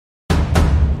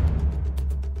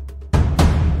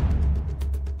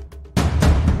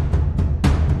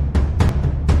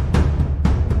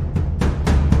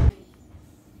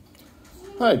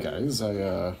Hi guys,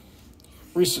 I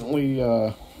recently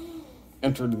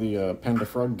entered the Panda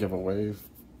Frog giveaway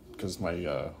because my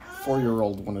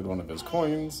 4-year-old wanted one of his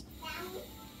coins.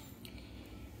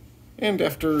 And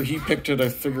after he picked it, I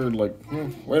figured, like,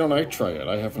 why don't I try it?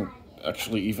 I haven't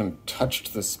actually even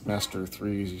touched this Master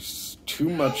 3 too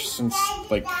much since,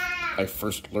 like, I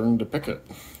first learned to pick it.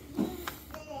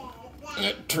 And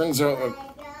it turns out that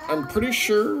I'm pretty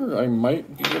sure I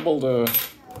might be able to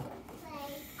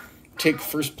take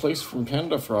first place from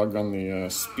Panda Frog on the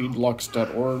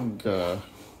speedlocks.org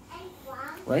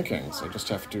rankings. I just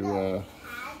have to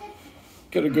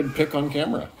get a good pick on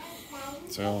camera.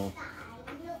 So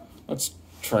let's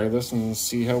try this and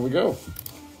see how we go.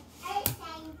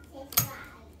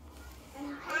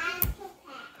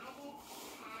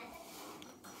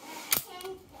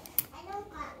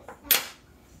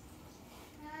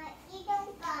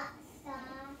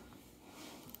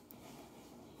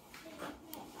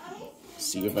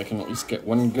 See if I can at least get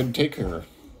one good take here.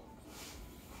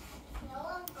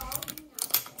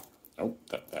 Oh,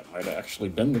 that might have actually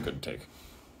been the good take.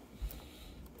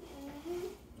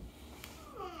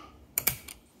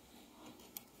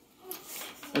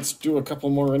 Let's do a couple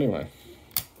more anyway.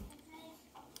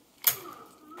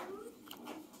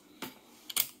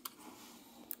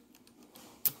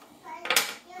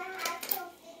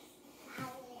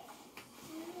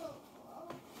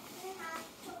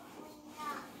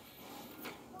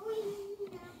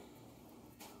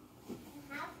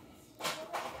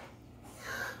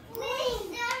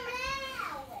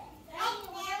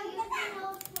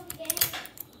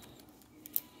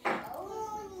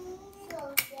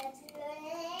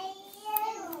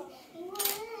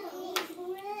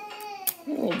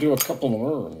 We'll do a couple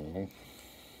more.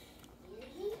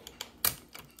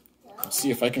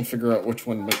 See if I can figure out which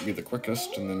one might be the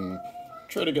quickest, and then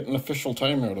try to get an official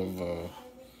time out of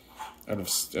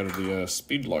the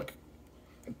speed lock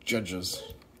judges.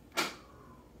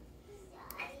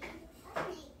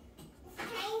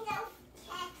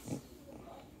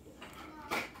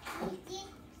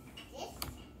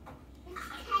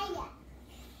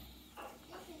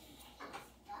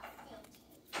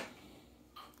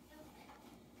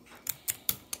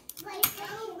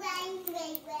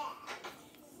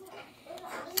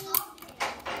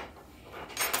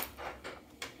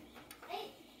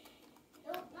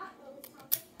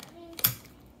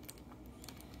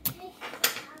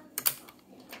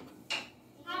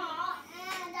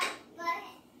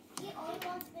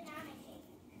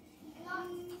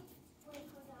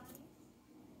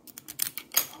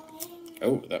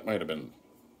 Oh, that might have been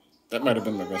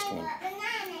the best one.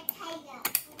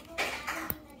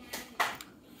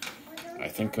 I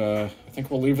think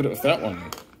we'll leave it with that one.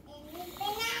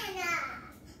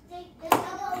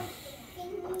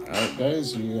 All right,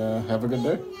 guys, you have a good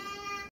day.